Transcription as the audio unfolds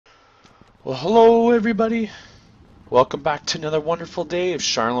Well, hello everybody. Welcome back to another wonderful day of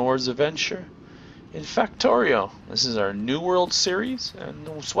Sharlenwar's adventure in Factorio. This is our New World series, and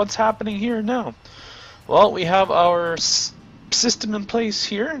what's happening here now? Well, we have our system in place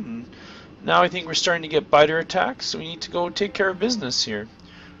here, and now I think we're starting to get biter attacks, so we need to go take care of business here.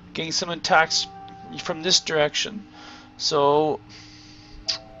 Getting some attacks from this direction. So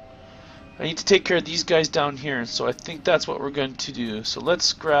I need to take care of these guys down here, so I think that's what we're going to do. So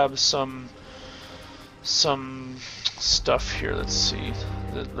let's grab some stuff here. Let's see.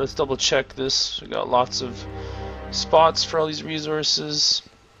 Let's double check this. We got lots of spots for all these resources.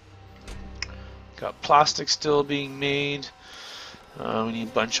 Got plastic still being made. We need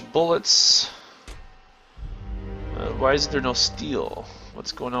a bunch of bullets. Why is there no steel?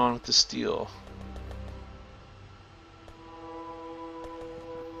 What's going on with the steel?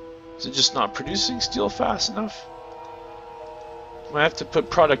 Is it just not producing steel fast enough? I have to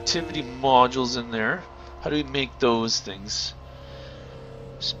put productivity modules in there. How do we make those things?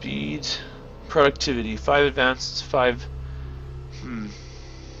 Speed, productivity, 5 advanced, 5.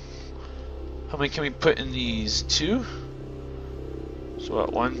 How many can we put in these? 2? So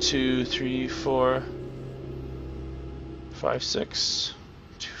what? 1, 2, 3, 4, 5, 6.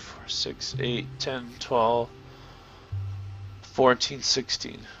 2, 4, 6, 8, 10, 12, 14,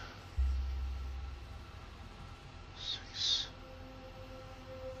 16.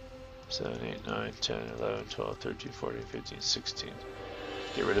 7, 8, 9, 10, 11, 12, 13, 14, 15, 16.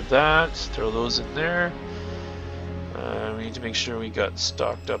 Get rid of that. Throw those in there. We need to make sure we got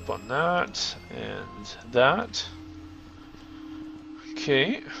stocked up on that and that.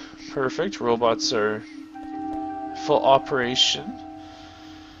 Okay, perfect. Robots are full operation.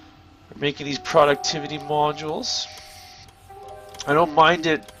 We're making these productivity modules. I don't mind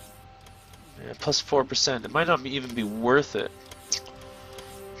it. Yeah, plus 4%. It might not even be worth it.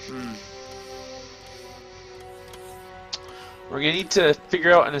 We're going to need to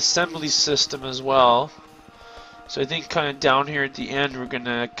figure out an assembly system as well. So I think kind of down here at the end we're going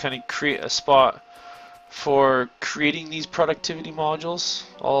to kind of create a spot for creating these productivity modules.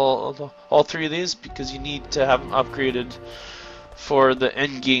 All 3 of these, because you need to have them upgraded for the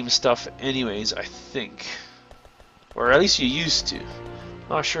end game stuff anyways, I think. Or at least you used to.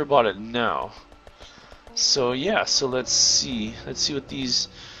 Not sure about it now. So yeah, so let's see. Let's see what these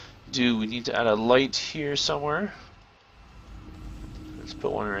do. We need to add a light here somewhere. Let's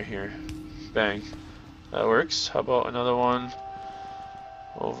put one right here. Bang. That works. How about another one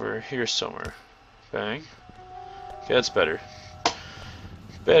over here somewhere? Bang. Okay, that's better.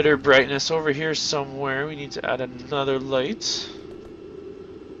 Better brightness over here somewhere. We need to add another light.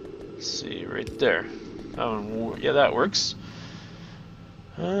 Let's see, right there. Yeah, that works.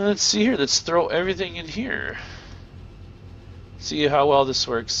 Let's see here. Let's throw everything in here. See how well this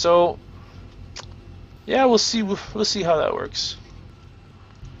works. So, yeah, we'll see. We'll see how that works.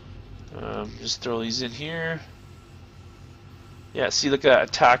 Just throw these in here. Yeah, see, look at that.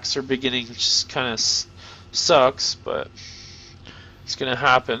 Attacks are beginning, which just kind of sucks, but it's gonna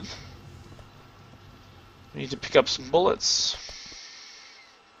happen. We need to pick up some bullets.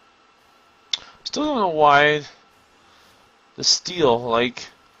 Still don't know why the steel, like,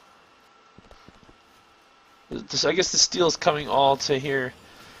 this, I guess the steel is coming all to here,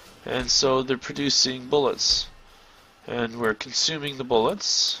 and so they're producing bullets, and we're consuming the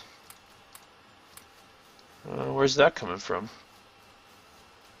bullets. Where's that coming from?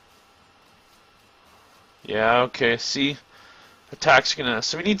 Yeah, okay, see? Attack's gonna...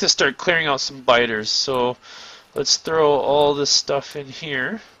 So we need to start clearing out some biters, so let's throw all this stuff in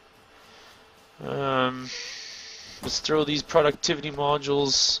here. Let's throw these productivity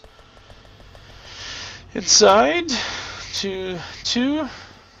modules inside. 2.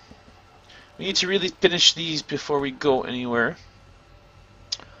 We need to really finish these before we go anywhere,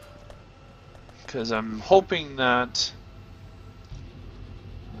 because I'm hoping that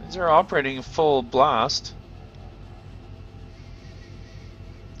these are operating full blast.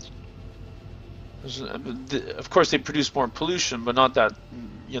 Of course, they produce more pollution, but not that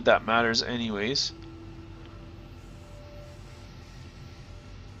that matters anyways.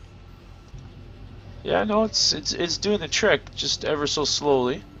 Yeah, no, it's doing the trick, just ever so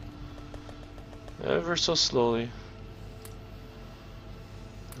slowly. Ever so slowly.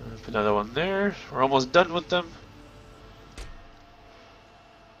 Put another one there. We're almost done with them.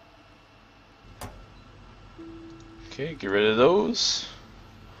 Okay, get rid of those.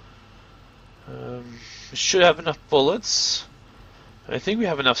 We should have enough bullets. I think we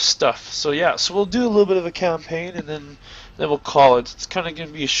have enough stuff. So yeah, so we'll do a little bit of a campaign and then we'll call it. It's kind of going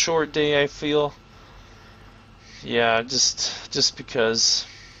to be a short day, I feel. Yeah, just because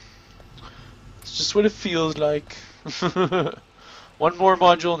It's just what it feels like. One more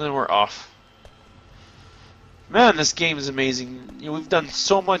module and then we're off. Man, this game is amazing. You know, we've done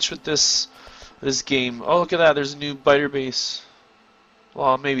so much with this game. Oh, look at that. There's a new biter base.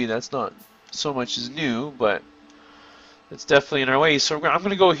 Well, maybe that's not so much as new, but it's definitely in our way. So I'm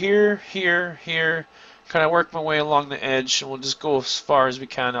going to go here, here, here, kind of work my way along the edge, and we'll just go as far as we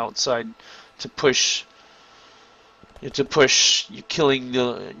can outside to push. You're killing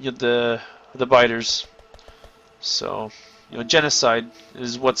the biters. So, you know, genocide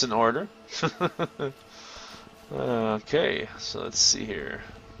is what's in order. Okay, so let's see here.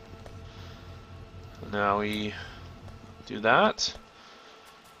 Now we do that.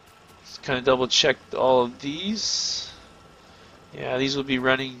 Let's kind of double check all of these. Yeah, these will be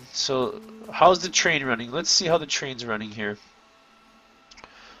running. So, how's the train running? Let's see how the train's running here.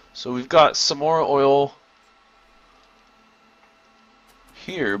 So we've got some more oil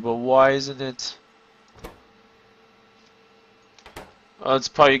here, but why isn't it? Oh, it's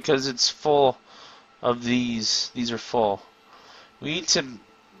probably because it's full of these. These are full. We need to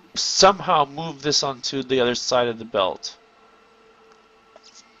somehow move this onto the other side of the belt.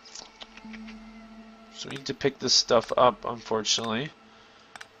 So we need to pick this stuff up, unfortunately.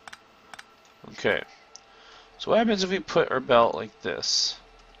 Okay. So what happens if we put our belt like this?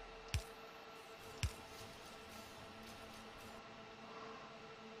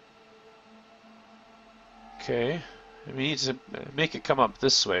 Okay. We need to make it come up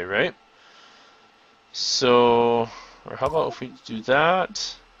this way, right? So, or how about if we do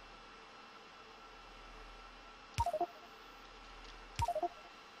that?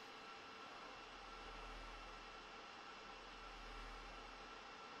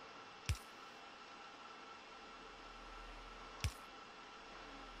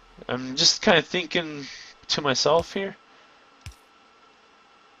 I'm just kind of thinking to myself here.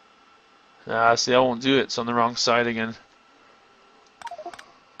 Ah, see, I won't do it. It's on the wrong side again.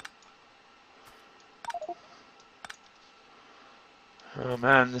 Oh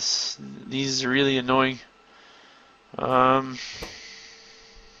man, these are really annoying. I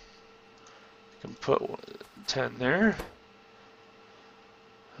can put 10 there.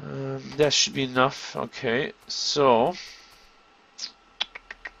 That should be enough. Okay, so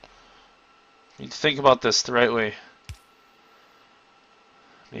need to think about this the right way.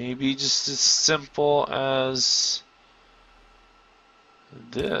 Maybe just as simple as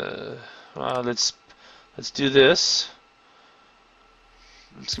the. Let's do this.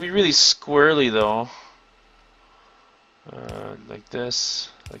 It's gonna be really squirrely though. Like this,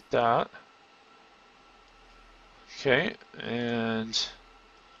 like that. Okay, and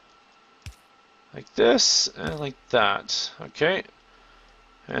like this, and like that. Okay,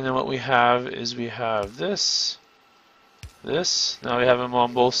 and then what we have is we have this. Now we have them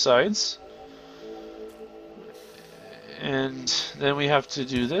on both sides. And then we have to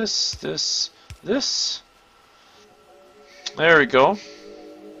do this. There we go.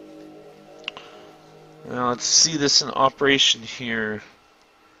 Now let's see this in operation here.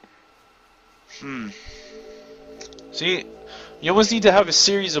 See, you almost need to have a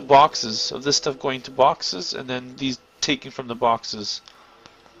series of boxes of this stuff going to boxes and then these taken from the boxes.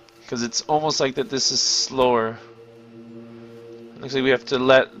 Because it's almost like that this is slower. Looks like we have to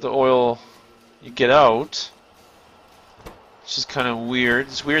let the oil get out, which is kind of weird.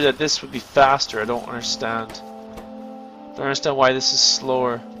 It's weird that this would be faster. I don't understand. Don't understand why this is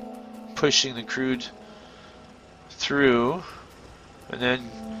slower, pushing the crude through, and then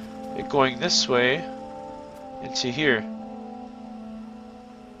it going this way into here,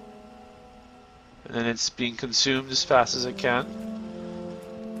 and then it's being consumed as fast as it can.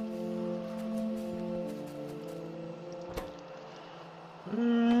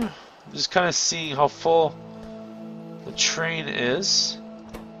 Just kind of seeing how full the train is.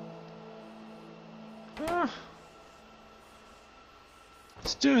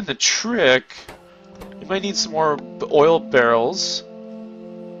 It's doing the trick. You might need some more oil barrels.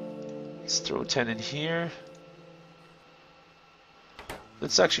 Let's throw 10 in here.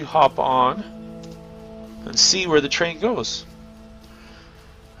 Let's actually hop on and see where the train goes.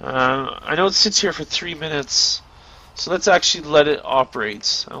 I know it sits here for 3 minutes. So let's actually let it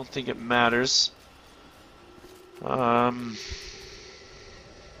operate. I don't think it matters.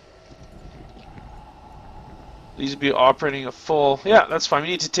 These would be operating at full. Yeah, that's fine. We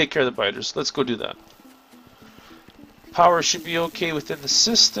need to take care of the biters. Let's go do that. Power should be okay within the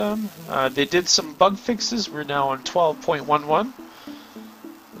system. They did some bug fixes. We're now on 12.11.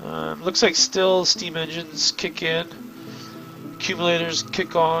 Looks like still steam engines kick in. Accumulators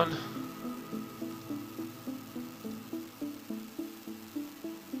kick on.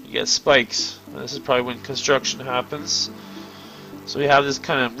 You get spikes. This is probably when construction happens. So we have this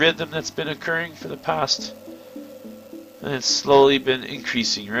kind of rhythm that's been occurring for the past, and it's slowly been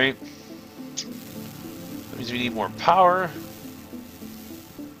increasing, right? That means we need more power.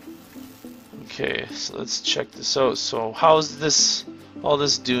 Okay, so let's check this out. So how's this, all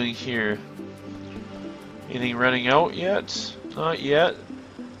this doing here? Anything running out yet? Not yet.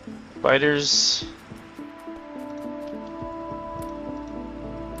 Biters.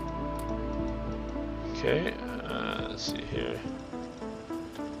 Okay, let's see here.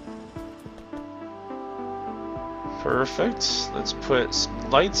 Perfect. Let's put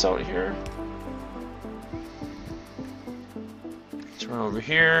some lights out here. Let's run over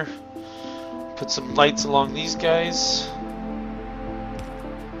here. Put some lights along these guys.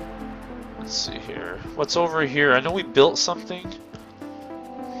 Let's see here. What's over here? I know we built something.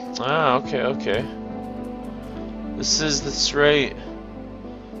 Ah, okay, okay. That's right.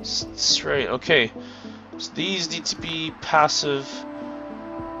 That's right, okay. So these need to be passive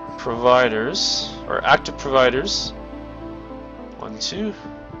providers, or active providers. 1, 2.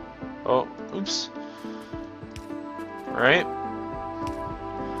 Oh, oops. Alright.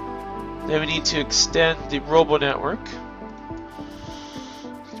 Then we need to extend the robo network.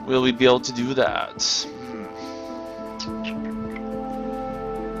 Will we be able to do that?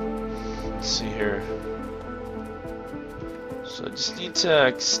 Let's see here. So I just need to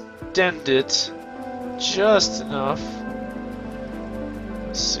extend it just enough.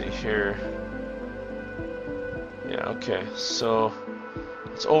 Let's see here. Yeah, okay. So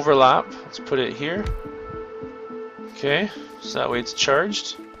let's overlap. Let's put it here. Okay, so that way it's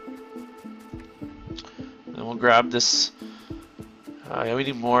charged. Then we'll grab this. Yeah, we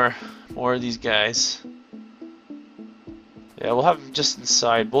need more of these guys. Yeah, we'll have them just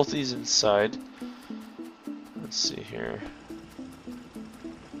inside. Both of these inside. Let's see here.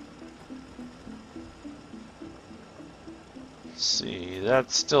 Let's see,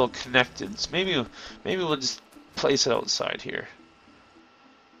 that's still connected. So maybe we'll just place it outside here.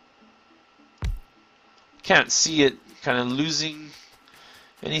 Can't see it kind of losing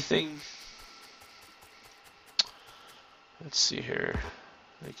anything. Let's see here.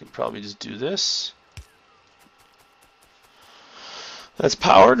 I can probably just do this. That's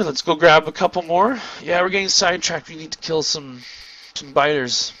powered. Let's go grab a couple more. Yeah, we're getting sidetracked. We need to kill some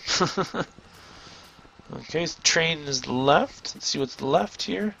biters. Okay, so train is left. Let's see what's left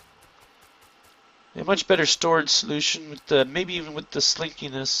here. A much better storage solution with the, maybe even with the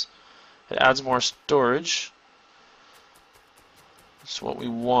slinkiness, it adds more storage. That's what we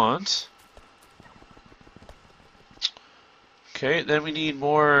want. Okay, then we need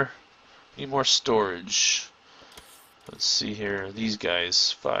more storage. Let's see here, these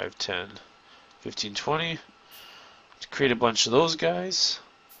guys, 5, 10, 15, 20. To create a bunch of those guys.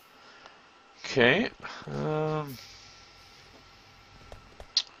 Okay.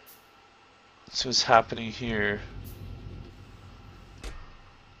 So what's happening here?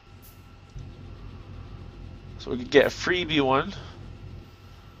 So we could get a freebie one.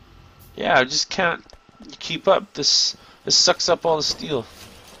 Yeah, I just can't keep up. This sucks up all the steel.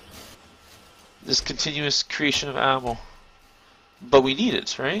 This continuous creation of ammo. But we need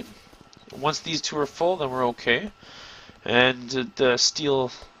it, right? Once these two are full, then we're okay. And the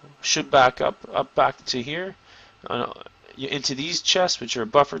steel should back back to here, into these chests, which are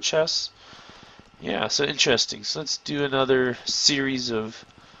buffer chests. Yeah, so interesting. So let's do another series of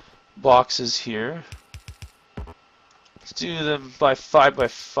boxes here. Let's do them by 5 by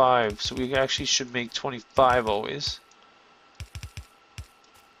 5, so we actually should make 25 always.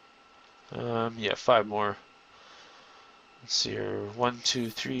 Yeah, 5 more. Let's see here. 1, 2,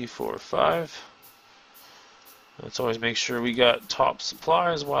 3, 4, 5. Let's always make sure we got top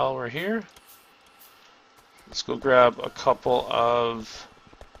supplies while we're here. Let's go grab a couple of.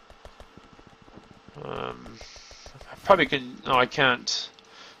 I probably can. No, I can't.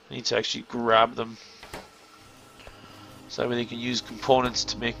 I need to actually grab them. So that way they can use components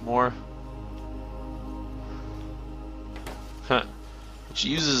to make more. Huh. Which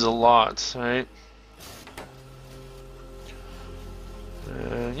uses a lot, right?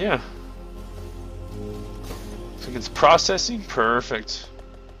 Yeah. I think it's processing. Perfect.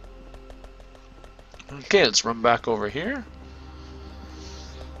 Okay, let's run back over here.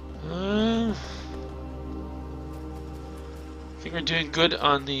 I think we're doing good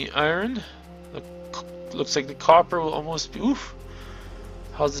on the iron. Looks like the copper will almost be. Oof.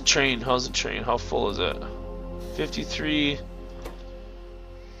 How's the train? How's the train? How full is it? 53.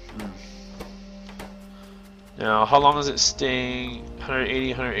 Now, how long is it staying? 180,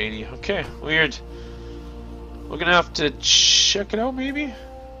 180. Okay, weird. We're gonna have to check it out, maybe?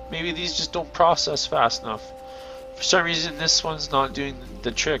 maybe these just don't process fast enough. For some reason this one's not doing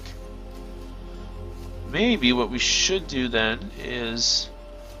the trick. Maybe what we should do then is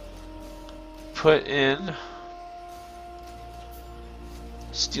put in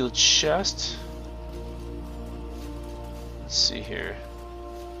steel chest. Let's see here.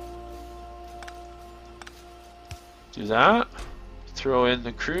 Do that. Throw in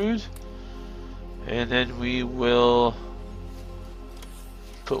the crude. And then we will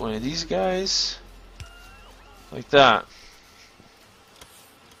put one of these guys like that.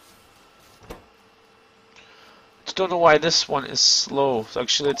 Just don't know why this one is slow. So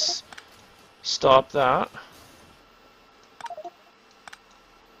actually, let's stop that.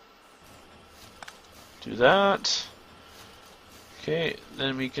 Do that. Okay,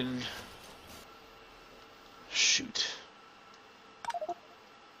 then we can shoot.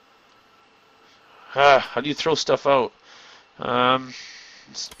 How do you throw stuff out?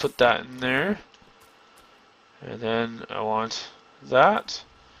 Let's put that in there. And then I want that.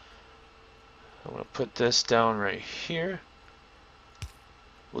 I'm going to put this down right here.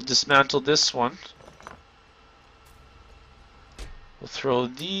 We'll dismantle this one. We'll throw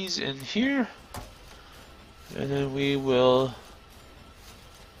these in here. And then we will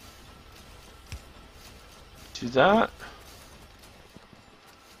do that.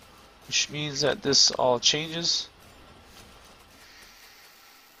 Which means that this all changes.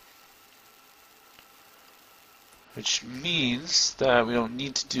 Which means that we don't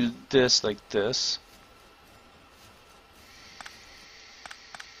need to do this like this.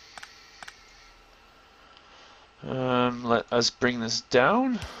 Let us bring this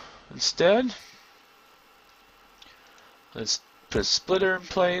down instead. Let's put a splitter in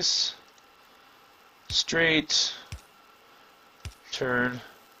place. Straight. Turn.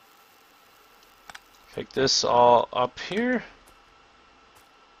 Pick this all up here.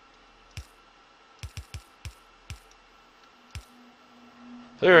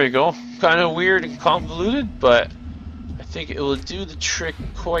 There we go. Kind of weird and convoluted, but I think it will do the trick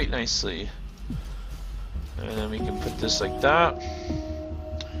quite nicely. And then we can put this like that.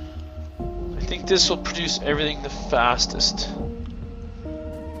 I think this will produce everything the fastest.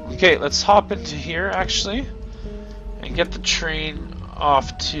 Okay, let's hop into here actually and get the train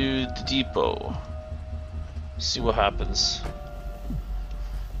off to the depot. See what happens.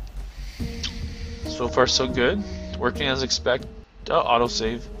 So far so good. Working as expected. Oh,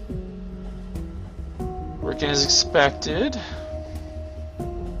 autosave. Working as expected.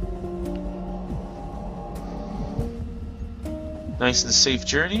 Nice and safe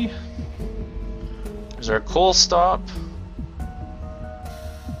journey. There's our coal stop.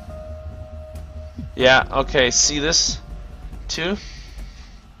 Yeah, okay, see this too?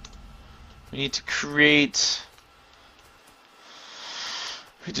 We need to create...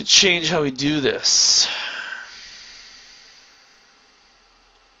 We need to change how we do this.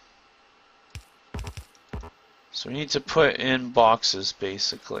 So we need to put in boxes,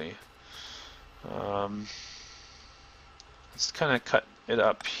 basically. Let's kind of cut it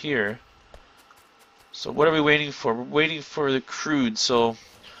up here. So what are we waiting for? We're waiting for the crude, so...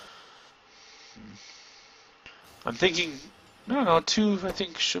 I'm thinking... No, 2 I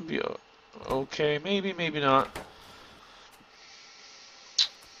think should be okay. Maybe, maybe not.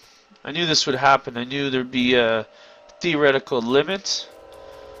 I knew this would happen. I knew there'd be a theoretical limit.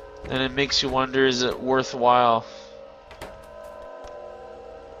 And it makes you wonder, is it worthwhile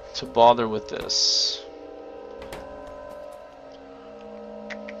to bother with this?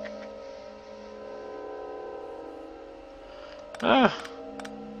 I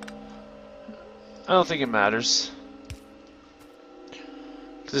don't think it matters.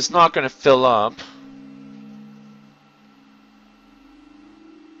 Because it's not going to fill up.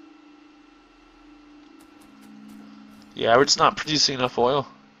 Yeah, we're just not producing enough oil.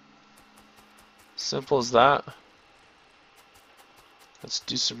 Simple as that. Let's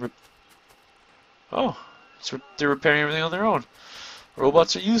do some they're repairing everything on their own.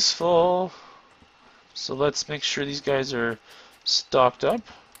 Robots are useful. So let's make sure these guys are stocked up.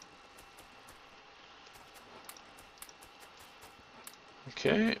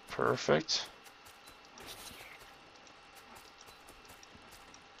 Okay, perfect.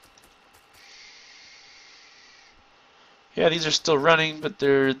 Yeah, these are still running, but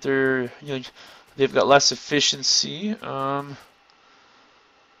they're they've got less efficiency.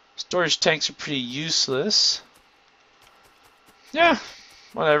 Storage tanks are pretty useless. Yeah,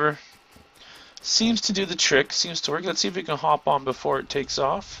 whatever. Seems to do the trick. Seems to work. Let's see if we can hop on before it takes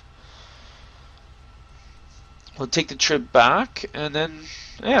off. We'll take the trip back, and then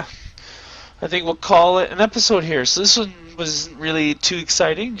yeah, I think we'll call it an episode here. So this one wasn't really too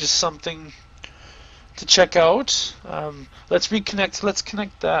exciting, just something to check out. Let's reconnect. Let's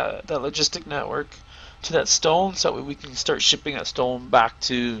connect that logistic network to that stone, so that way we can start shipping that stone back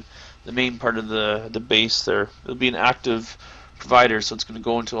to the main part of the base. There, it'll be an active provider, so it's going to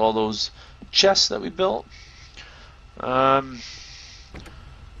go into all those chests that we built.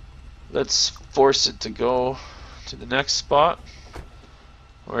 Let's force it to go to the next spot.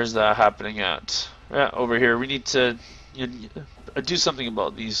 Where's that happening at? Yeah, over here. We need to do something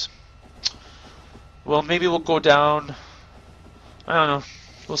about these. Well, maybe we'll go down. I don't know.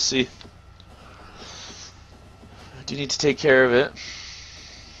 We'll see. I do need to take care of it.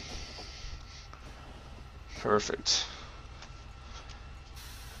 Perfect.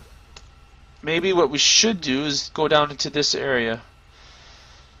 Maybe what we should do is go down into this area.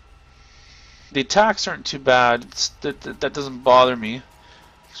 The attacks aren't too bad. That doesn't bother me,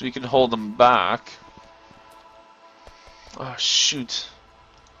 because we can hold them back. Oh, shoot.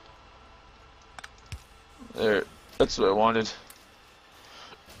 There. That's what I wanted.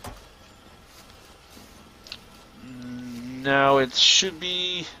 Now it should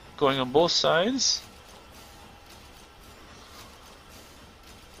be going on both sides.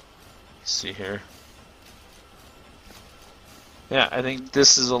 Let's see here. Yeah, I think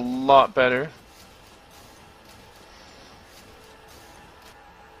this is a lot better.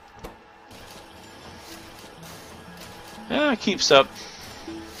 Yeah, it keeps up.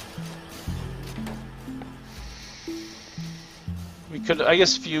 We could, I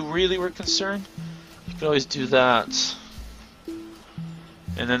guess, if you really were concerned, you could always do that.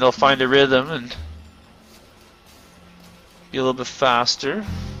 And then they'll find a rhythm and be a little bit faster.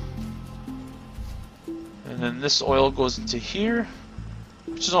 And then this oil goes into here,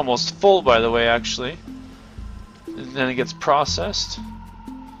 which is almost full, by the way, actually. And then it gets processed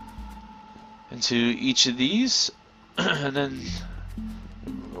into each of these. And then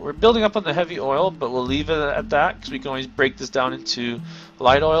we're building up on the heavy oil, but we'll leave it at that, because we can always break this down into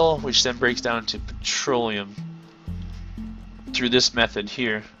light oil, which then breaks down into petroleum through this method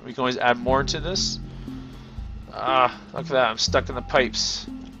here. We can always add more to this. Ah, look at that, I'm stuck in the pipes.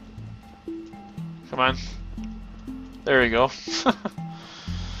 Come on. There we go.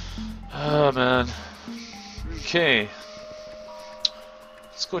 Oh man. Okay.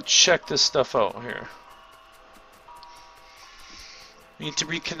 Let's go check this stuff out here. We need to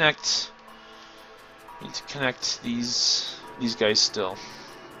reconnect. We need to connect these guys still.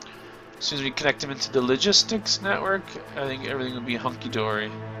 As soon as we connect them into the logistics network, I think everything will be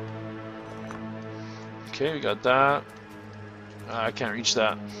hunky-dory. Okay, we got that. I can't reach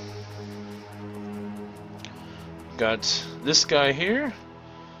that. Got this guy here.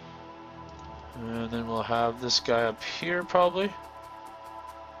 And then we'll have this guy up here probably.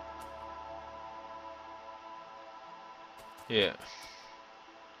 Yeah.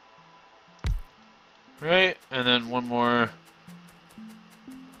 Right, and then one more.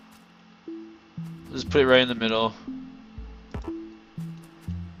 Just put it right in the middle.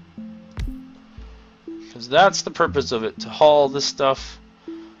 Because that's the purpose of it, to haul this stuff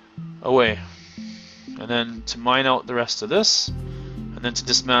away. And then to mine out the rest of this, and then to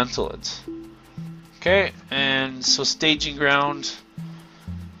dismantle it. Okay, and so staging ground.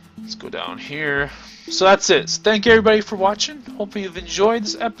 Let's go down here. So that's it. So thank you everybody for watching. Hope you've enjoyed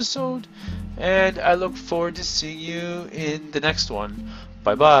this episode, and I look forward to seeing you in the next one.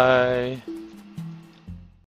 Bye bye.